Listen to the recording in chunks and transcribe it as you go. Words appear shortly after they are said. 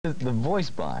The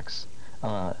voice box,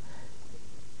 the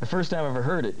first time I ever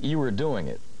heard it, you were doing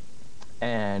it,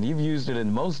 and you've used it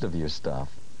in most of your stuff.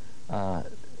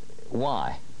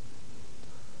 Why?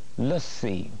 Let's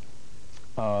see.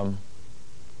 I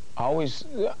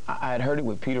had heard it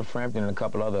with Peter Frampton and a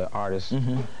couple other artists,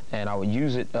 and I would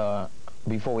use it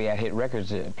before we had hit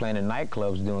records, playing in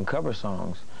nightclubs, doing cover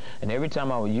songs. And every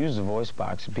time I would use the voice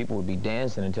box, people would be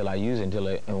dancing until I used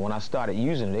it, and when I started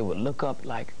using it, they would look up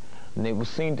like, and it would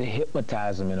seem to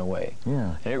hypnotize them in a way.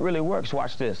 Yeah. And it really works.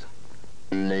 Watch this.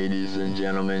 Ladies and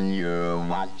gentlemen, you're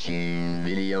watching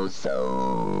Video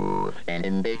Soul, and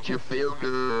it makes you feel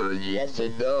good. Yes,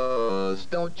 it does.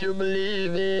 Don't you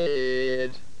believe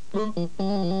it? But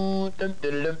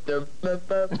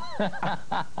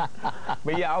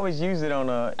yeah, I always use it on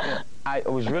I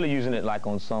was really using it like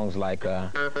on songs like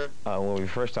when we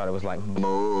first started, it was like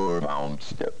more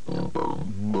bounce,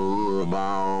 more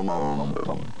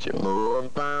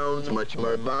bounce, much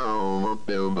more bounce,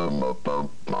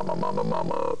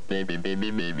 mama,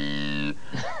 baby.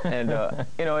 And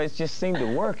you know, it just seemed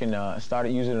to work, and I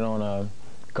started using it on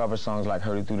cover songs like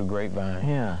Heard It Through the Grapevine.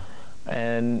 Yeah.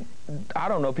 And I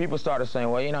don't know, people started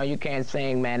saying, well, you know, you can't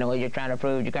sing, man, what you're trying to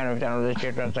prove, you're kind of this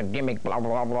shit, it's a gimmick, blah,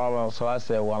 blah, blah, blah. So I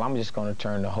said, well, I'm just going to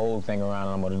turn the whole thing around,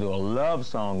 and I'm going to do a love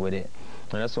song with it.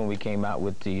 And that's when we came out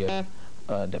with the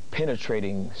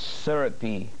penetrating,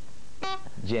 syrupy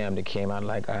jam that came out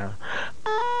like, oh,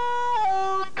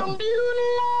 computer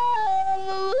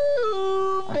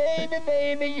love,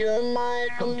 baby, you're my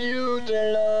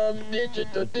computer love,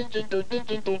 digital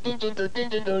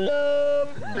love.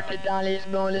 Look at all this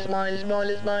small, yes,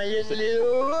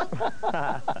 little.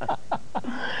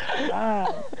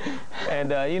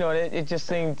 And you know, it just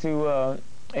seemed to,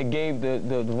 it gave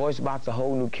the voice box a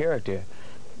whole new character.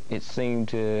 It seemed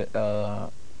to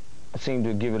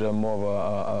give it a more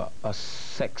of a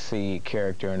sexy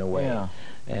character in a way. Yeah.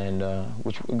 And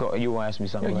you will ask me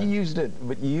something. You used it,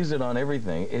 but you use it on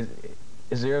everything.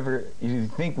 Is there ever, you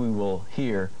think we will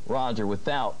hear Roger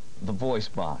without the voice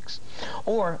box?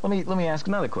 Or let me ask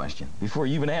another question before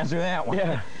you even answer that one.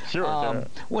 Yeah, sure.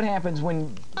 What happens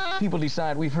when people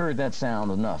decide we've heard that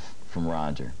sound enough from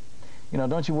Roger? You know,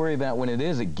 don't you worry about when it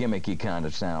is a gimmicky kind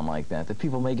of sound like that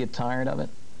people may get tired of it?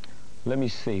 Let me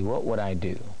see, what would I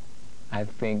do? I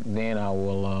think then I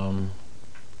will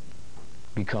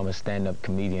become a stand-up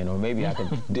comedian, or maybe I could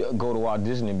go to Walt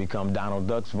Disney and become Donald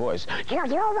Duck's voice.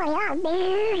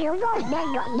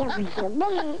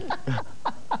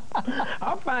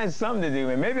 I'll find something to do,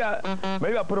 man. Maybe I'll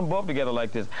put them both together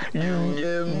like this. One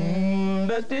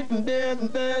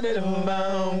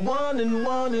and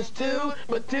one is two,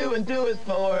 but two and two is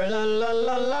four. La la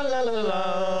la la la la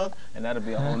la. And that'll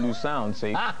be a whole new sound.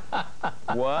 See?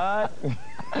 What?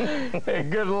 Hey,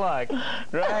 good luck.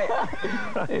 Right?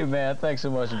 Hey, man, thanks so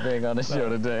much for being on the show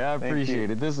today. I appreciate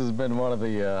it. This has been one of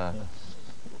the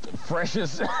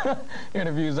freshest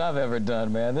interviews I've ever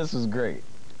done, man. This is great.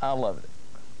 I love it.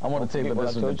 I want to take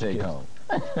this one to take home.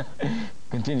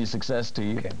 Continued success to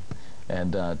you. Okay.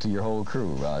 And to your whole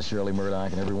crew, Shirley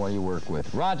Murdoch and everyone you work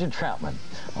with. Roger Troutman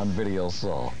on Video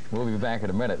Soul. We'll be back in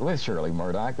a minute with Shirley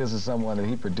Murdoch. This is someone that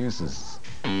he produces.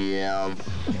 Yeah.